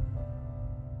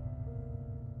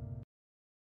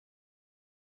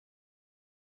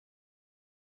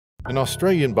 An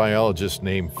Australian biologist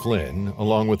named Flynn,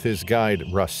 along with his guide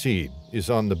Rashid, is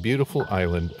on the beautiful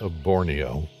island of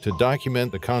Borneo to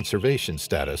document the conservation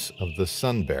status of the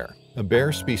sun bear, a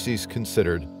bear species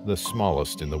considered the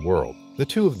smallest in the world. The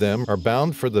two of them are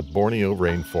bound for the Borneo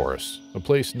rainforest, a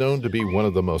place known to be one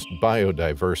of the most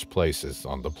biodiverse places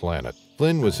on the planet.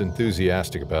 Flynn was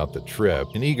enthusiastic about the trip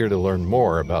and eager to learn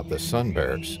more about the sun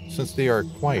bears, since they are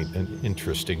quite an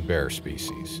interesting bear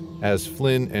species. As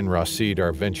Flynn and Rashid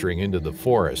are venturing into the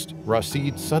forest,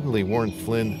 Rashid suddenly warned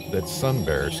Flynn that sun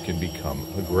bears can become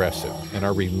aggressive and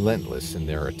are relentless in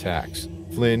their attacks.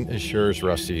 Flynn assures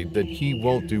Rashid that he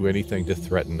won't do anything to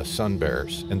threaten the sun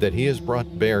bears and that he has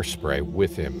brought bear spray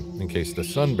with him in case the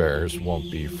sun bears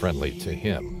won't be friendly to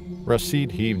him.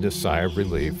 Rashid heaved a sigh of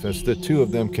relief as the two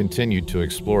of them continued to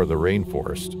explore the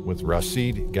rainforest, with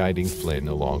Rashid guiding Flynn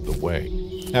along the way.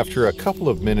 After a couple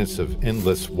of minutes of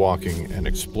endless walking and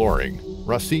exploring,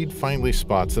 Rashid finally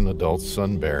spots an adult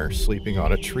sun bear sleeping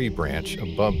on a tree branch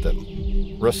above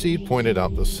them. Rashid pointed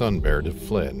out the sun bear to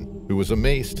Flynn, who was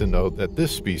amazed to note that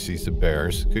this species of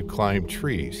bears could climb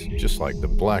trees, just like the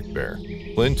black bear.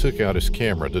 Flynn took out his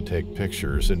camera to take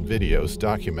pictures and videos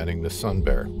documenting the sun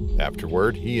bear.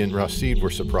 Afterward, he and Rashid were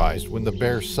surprised when the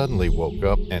bear suddenly woke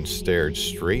up and stared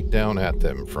straight down at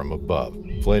them from above.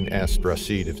 Flynn asked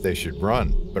Rashid if they should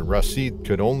run, but Rashid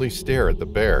could only stare at the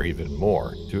bear even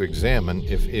more to examine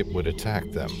if it would attack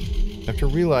them. After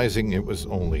realizing it was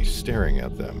only staring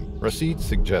at them, Rashid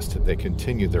suggested they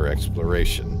continue their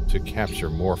exploration to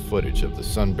capture more footage of the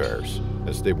sun bears.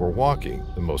 As they were walking,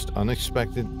 the most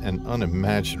unexpected and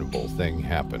unimaginable thing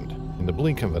happened. In the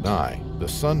blink of an eye, the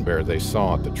sun bear they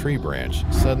saw at the tree branch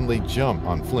suddenly jumped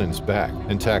on Flynn's back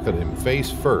and tackled him face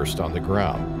first on the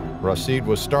ground. Rashid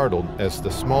was startled as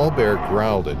the small bear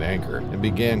growled in anger and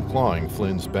began clawing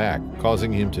Flynn's back,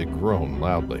 causing him to groan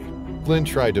loudly. Flynn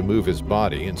tried to move his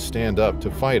body and stand up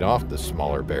to fight off the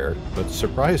smaller bear, but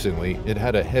surprisingly, it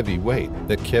had a heavy weight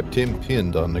that kept him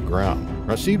pinned on the ground.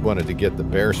 Rashid wanted to get the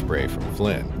bear spray from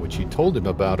Flynn, which he told him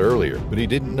about earlier, but he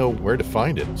didn't know where to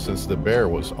find it since the bear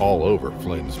was all over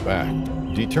Flynn's back.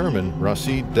 Determined,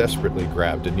 Rashid desperately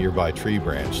grabbed a nearby tree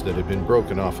branch that had been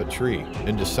broken off a tree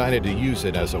and decided to use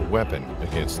it as a weapon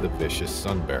against the vicious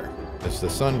sun bear. As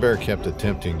the sun bear kept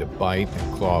attempting to bite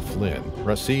and claw Flynn,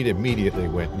 Rashid immediately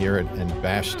went near it and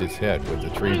bashed its head with the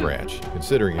tree branch,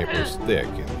 considering it was thick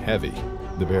and heavy.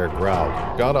 The bear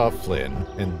growled, got off Flynn,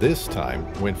 and this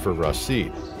time went for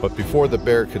Rashid. But before the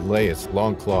bear could lay its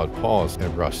long-clawed paws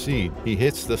at Rashid, he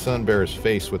hits the sun bear's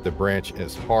face with the branch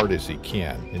as hard as he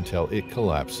can until it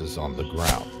collapses on the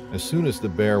ground. As soon as the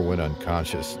bear went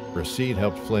unconscious, Rashid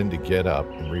helped Flynn to get up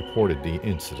and reported the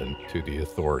incident to the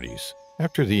authorities.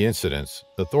 After the incidents,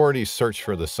 authorities searched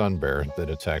for the sun bear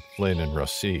that attacked Flynn and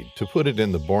Rashid to put it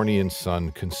in the Bornean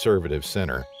Sun Conservative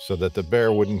Center so that the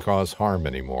bear wouldn't cause harm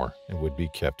anymore and would be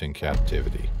kept in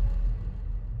captivity.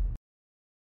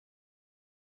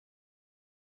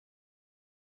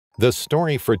 The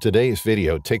story for today's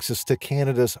video takes us to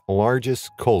Canada's largest,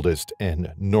 coldest,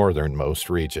 and northernmost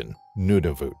region,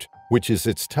 Nunavut, which is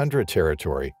its tundra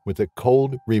territory with a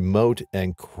cold, remote,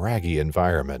 and craggy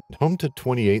environment, home to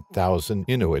 28,000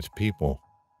 Inuit people.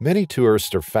 Many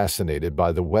tourists are fascinated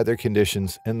by the weather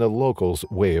conditions and the locals'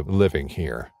 way of living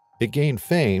here. It gained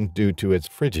fame due to its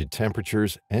frigid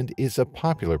temperatures and is a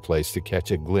popular place to catch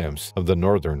a glimpse of the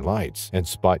northern lights and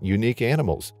spot unique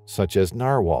animals such as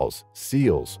narwhals,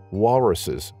 seals,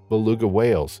 walruses, beluga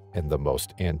whales, and the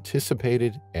most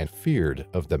anticipated and feared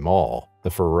of them all,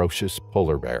 the ferocious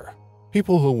polar bear.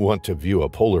 People who want to view a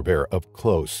polar bear up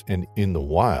close and in the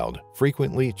wild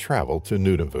frequently travel to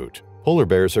Nunavut. Polar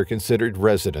bears are considered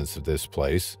residents of this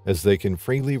place as they can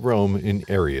freely roam in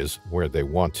areas where they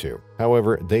want to.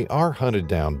 However, they are hunted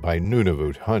down by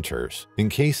Nunavut hunters in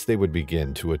case they would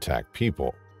begin to attack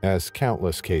people, as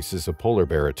countless cases of polar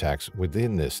bear attacks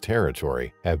within this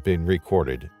territory have been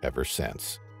recorded ever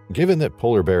since. Given that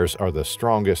polar bears are the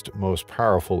strongest, most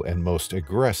powerful, and most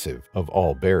aggressive of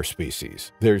all bear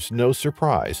species, there's no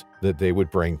surprise that they would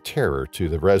bring terror to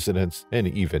the residents and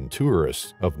even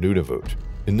tourists of Nunavut.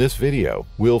 In this video,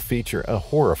 we'll feature a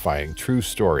horrifying true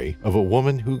story of a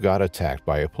woman who got attacked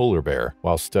by a polar bear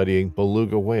while studying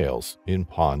beluga whales in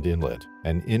Pond Inlet,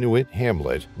 an Inuit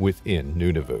hamlet within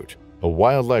Nunavut. A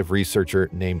wildlife researcher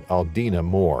named Aldina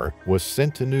Moore was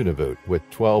sent to Nunavut with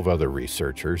 12 other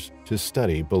researchers to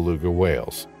study beluga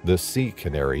whales, the sea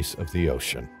canaries of the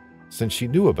ocean. Since she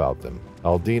knew about them,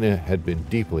 Aldina had been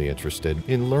deeply interested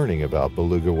in learning about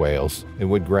beluga whales and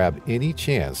would grab any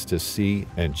chance to see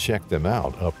and check them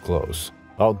out up close.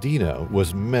 Aldina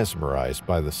was mesmerized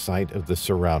by the sight of the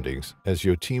surroundings as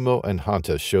Yotimo and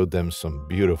Hanta showed them some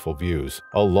beautiful views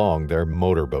along their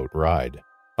motorboat ride.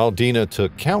 Aldina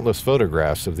took countless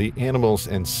photographs of the animals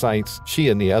and sights she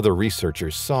and the other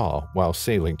researchers saw while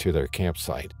sailing to their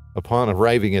campsite. Upon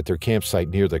arriving at their campsite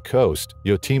near the coast,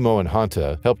 Yotimo and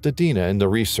Hanta helped Adina and the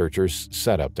researchers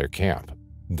set up their camp.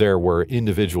 There were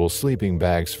individual sleeping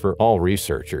bags for all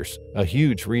researchers, a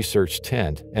huge research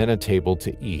tent, and a table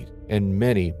to eat, and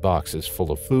many boxes full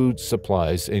of food,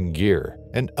 supplies, and gear,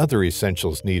 and other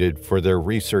essentials needed for their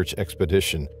research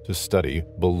expedition to study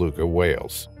beluga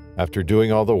whales. After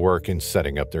doing all the work and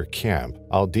setting up their camp,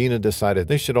 Aldina decided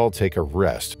they should all take a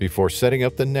rest before setting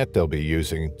up the net they'll be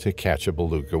using to catch a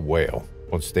beluga whale.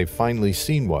 Once they've finally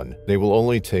seen one, they will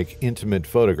only take intimate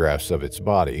photographs of its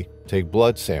body, take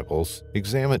blood samples,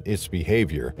 examine its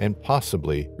behavior, and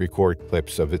possibly record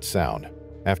clips of its sound.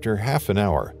 After half an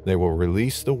hour, they will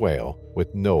release the whale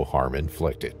with no harm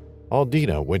inflicted.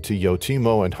 Aldina went to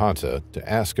Yotimo and Hanta to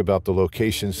ask about the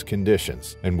location's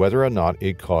conditions and whether or not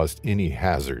it caused any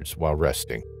hazards while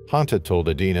resting. Hanta told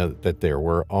Adina that there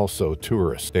were also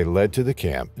tourists they led to the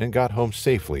camp and got home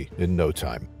safely in no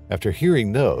time. After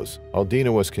hearing those,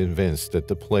 Aldina was convinced that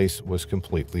the place was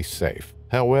completely safe.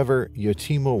 However,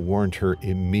 Yotimo warned her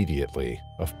immediately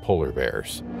of polar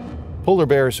bears. Polar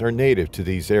bears are native to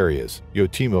these areas,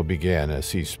 Yotimo began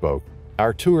as he spoke.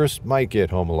 Our tourists might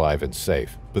get home alive and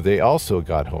safe, but they also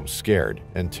got home scared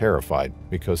and terrified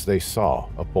because they saw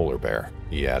a polar bear,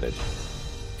 he added.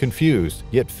 Confused,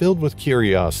 yet filled with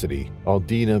curiosity,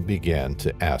 Aldina began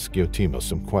to ask Yotimo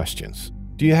some questions.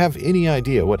 Do you have any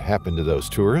idea what happened to those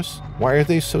tourists? Why are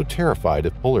they so terrified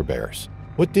of polar bears?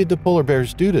 What did the polar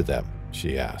bears do to them?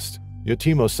 She asked.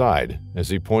 Yotimo sighed as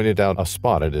he pointed out a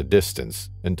spot at a distance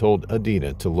and told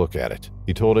Adina to look at it.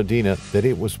 He told Adina that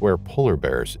it was where polar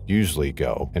bears usually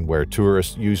go and where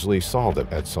tourists usually saw them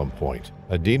at some point.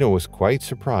 Adina was quite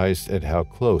surprised at how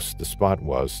close the spot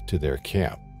was to their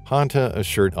camp. Hanta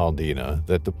assured Aldina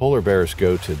that the polar bears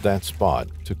go to that spot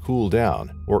to cool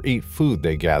down or eat food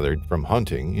they gathered from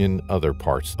hunting in other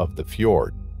parts of the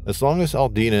fjord. As long as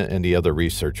Aldina and the other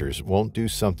researchers won't do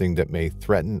something that may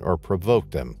threaten or provoke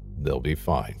them, they'll be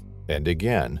fine. And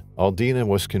again, Aldina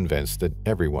was convinced that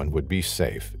everyone would be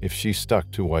safe if she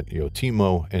stuck to what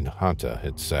Yotimo and Hanta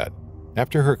had said.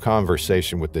 After her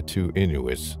conversation with the two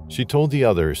Inuits, she told the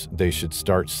others they should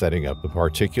start setting up the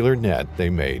particular net they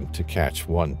made to catch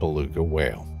one beluga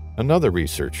whale. Another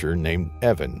researcher named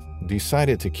Evan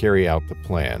decided to carry out the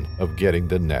plan of getting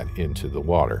the net into the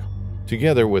water.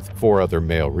 Together with 4 other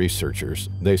male researchers,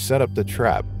 they set up the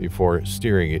trap before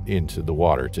steering it into the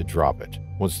water to drop it.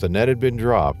 Once the net had been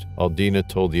dropped, Aldina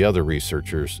told the other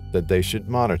researchers that they should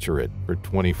monitor it for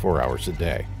 24 hours a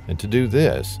day. And to do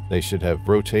this, they should have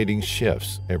rotating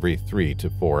shifts every 3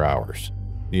 to 4 hours.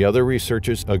 The other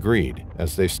researchers agreed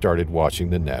as they started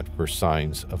watching the net for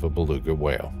signs of a beluga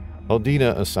whale.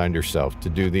 Aldina assigned herself to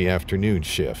do the afternoon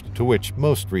shift, to which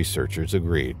most researchers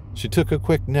agreed. She took a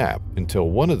quick nap until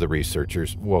one of the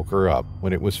researchers woke her up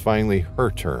when it was finally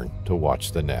her turn to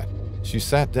watch the net. She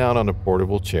sat down on a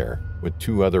portable chair with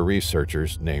 2 other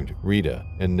researchers named Rita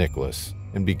and Nicholas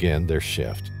and began their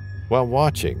shift. While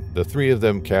watching, the 3 of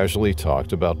them casually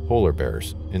talked about polar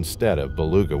bears instead of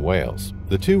beluga whales.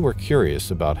 The 2 were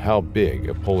curious about how big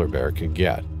a polar bear could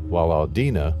get. while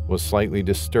Aldina was slightly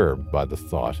disturbed by the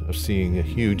thought of seeing a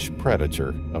huge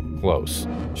predator up close.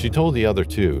 She told the other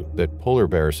two that polar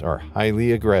bears are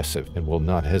highly aggressive and will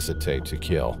not hesitate to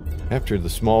kill. After the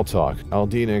small talk,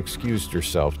 Aldina excused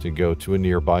herself to go to a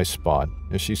nearby spot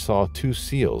as she saw two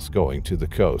seals going to the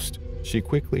coast. She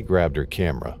quickly grabbed her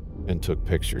camera and took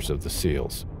pictures of the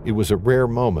seals. It was a rare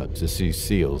moment to see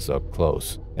seals up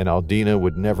close, and Aldina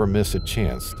would never miss a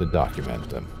chance to document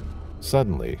them.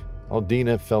 Suddenly,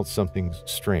 Aldina felt something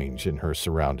strange in her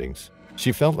surroundings.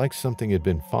 She felt like something had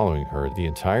been following her the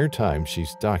entire time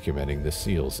she's documenting the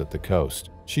seals at the coast.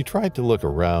 She tried to look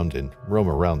around and roam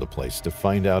around the place to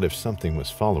find out if something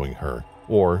was following her,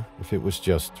 or if it was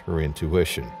just her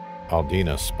intuition.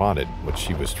 Aldina spotted what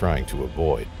she was trying to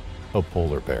avoid: a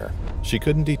polar bear. She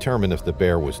couldn't determine if the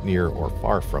bear was near or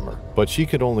far from her, but she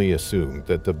could only assume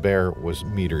that the bear was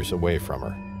meters away from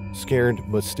her. Scared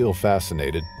but still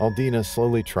fascinated, Aldina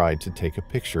slowly tried to take a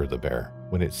picture of the bear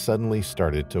when it suddenly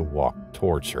started to walk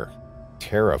towards her.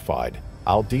 Terrified,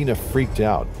 Aldina freaked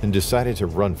out and decided to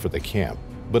run for the camp.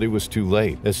 But it was too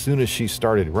late. As soon as she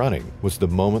started running was the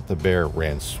moment the bear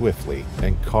ran swiftly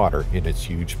and caught her in its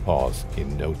huge paws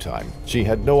in no time. She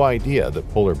had no idea that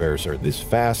polar bears are this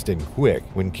fast and quick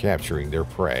when capturing their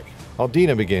prey.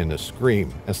 Aldina began to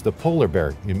scream as the polar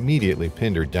bear immediately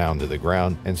pinned her down to the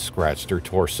ground and scratched her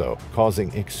torso,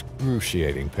 causing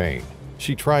excruciating pain.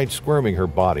 She tried squirming her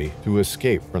body to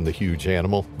escape from the huge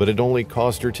animal, but it only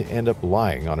caused her to end up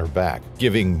lying on her back,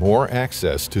 giving more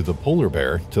access to the polar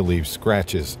bear to leave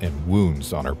scratches and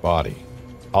wounds on her body.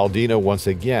 Aldina once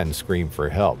again screamed for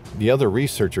help. The other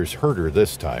researchers heard her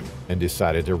this time and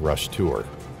decided to rush to her.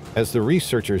 As the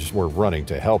researchers were running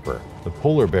to help her, the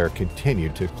polar bear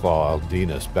continued to claw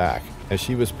Aldina's back as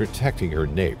she was protecting her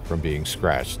nape from being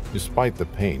scratched despite the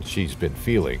pain she's been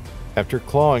feeling. After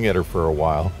clawing at her for a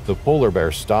while, the polar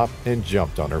bear stopped and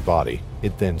jumped on her body.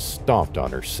 It then stomped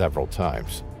on her several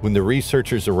times. When the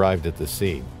researchers arrived at the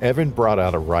scene, Evan brought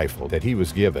out a rifle that he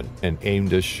was given and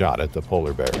aimed a shot at the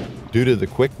polar bear. Due to the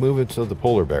quick movements of the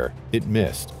polar bear, it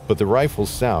missed, but the rifle's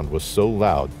sound was so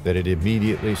loud that it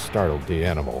immediately startled the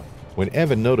animal. When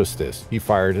Evan noticed this, he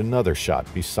fired another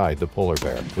shot beside the polar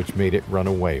bear, which made it run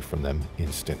away from them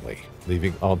instantly,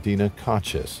 leaving Aldina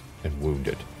conscious and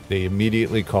wounded. They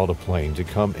immediately called a plane to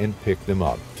come and pick them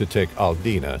up to take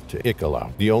Aldina to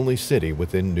Iqaluit, the only city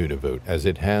within Nunavut, as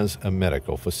it has a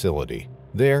medical facility.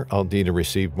 There, Aldina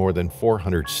received more than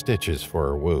 400 stitches for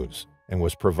her wounds and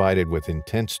was provided with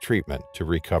intense treatment to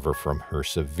recover from her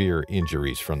severe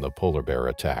injuries from the polar bear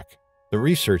attack. The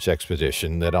research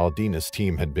expedition that Aldina's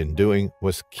team had been doing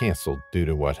was canceled due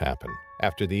to what happened.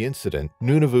 After the incident,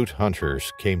 Nunavut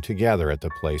hunters came together at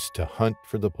the place to hunt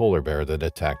for the polar bear that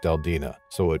attacked Aldina,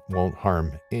 so it won't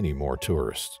harm any more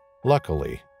tourists.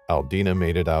 Luckily, Aldina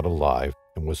made it out alive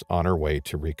and was on her way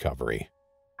to recovery.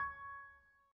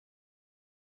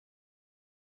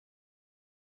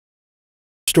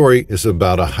 The story is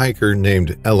about a hiker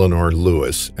named Eleanor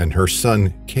Lewis and her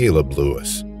son Caleb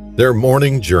Lewis. Their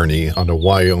morning journey on a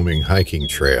Wyoming hiking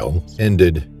trail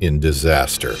ended in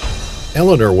disaster.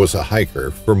 Eleanor was a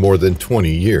hiker for more than 20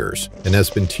 years and has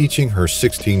been teaching her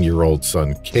 16-year-old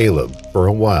son Caleb for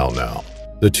a while now.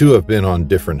 The two have been on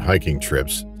different hiking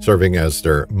trips, serving as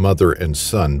their mother and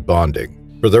son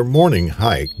bonding. For their morning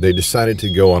hike, they decided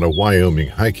to go on a Wyoming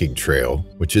hiking trail,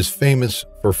 which is famous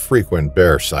for frequent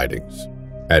bear sightings.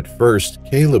 At first,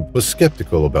 Caleb was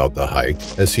skeptical about the hike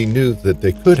as he knew that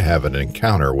they could have an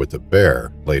encounter with a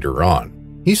bear later on.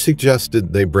 He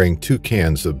suggested they bring 2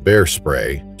 cans of bear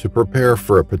spray to prepare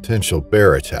for a potential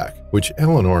bear attack, which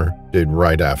Eleanor did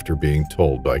right after being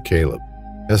told by Caleb.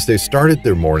 As they started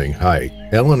their morning hike,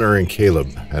 Eleanor and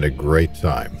Caleb had a great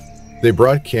time. They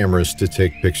brought cameras to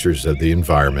take pictures of the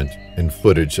environment and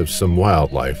footage of some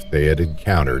wildlife they had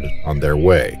encountered on their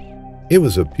way. It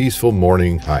was a peaceful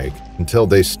morning hike until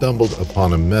they stumbled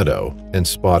upon a meadow and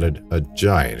spotted a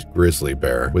giant grizzly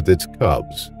bear with its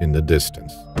cubs in the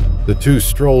distance. The two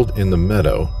strolled in the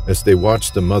meadow as they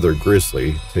watched the mother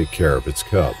grizzly take care of its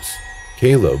cubs.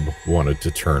 Caleb wanted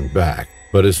to turn back,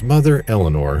 but his mother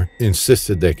Eleanor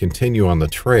insisted they continue on the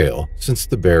trail since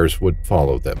the bears would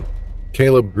follow them.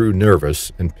 Caleb grew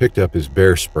nervous and picked up his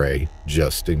bear spray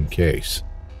just in case.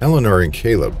 Eleanor and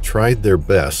Caleb tried their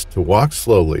best to walk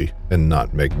slowly and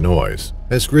not make noise,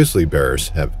 as grizzly bears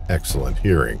have excellent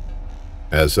hearing.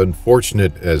 As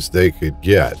unfortunate as they could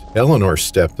get, Eleanor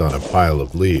stepped on a pile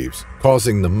of leaves,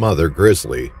 causing the mother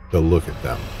grizzly to look at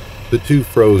them. The two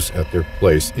froze at their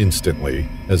place instantly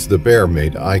as the bear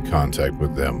made eye contact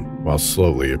with them while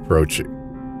slowly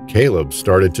approaching. Caleb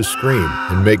started to scream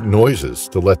and make noises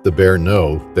to let the bear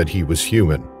know that he was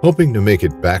human, hoping to make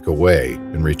it back away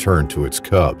and return to its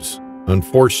cubs.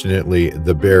 Unfortunately,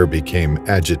 the bear became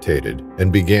agitated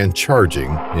and began charging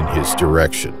in his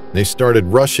direction. They started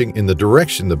rushing in the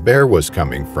direction the bear was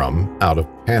coming from out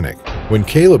of panic. When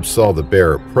Caleb saw the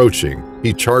bear approaching,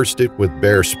 he charged it with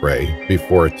bear spray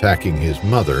before attacking his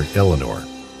mother, Eleanor.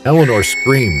 Eleanor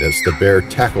screamed as the bear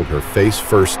tackled her face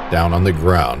first down on the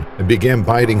ground and began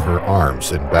biting her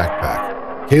arms and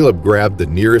backpack. Caleb grabbed the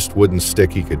nearest wooden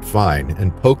stick he could find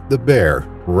and poked the bear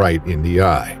right in the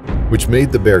eye, which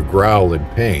made the bear growl in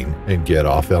pain and get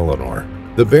off Eleanor.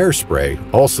 The bear spray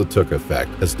also took effect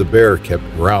as the bear kept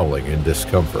growling in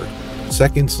discomfort.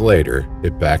 Seconds later,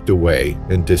 it backed away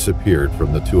and disappeared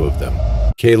from the two of them.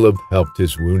 Caleb helped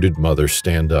his wounded mother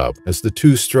stand up as the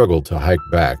two struggled to hike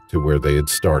back to where they had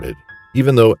started.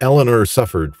 Even though Eleanor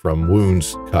suffered from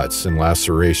wounds, cuts, and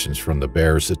lacerations from the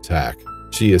bear's attack,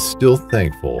 she is still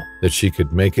thankful that she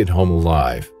could make it home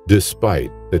alive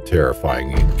despite the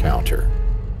terrifying encounter.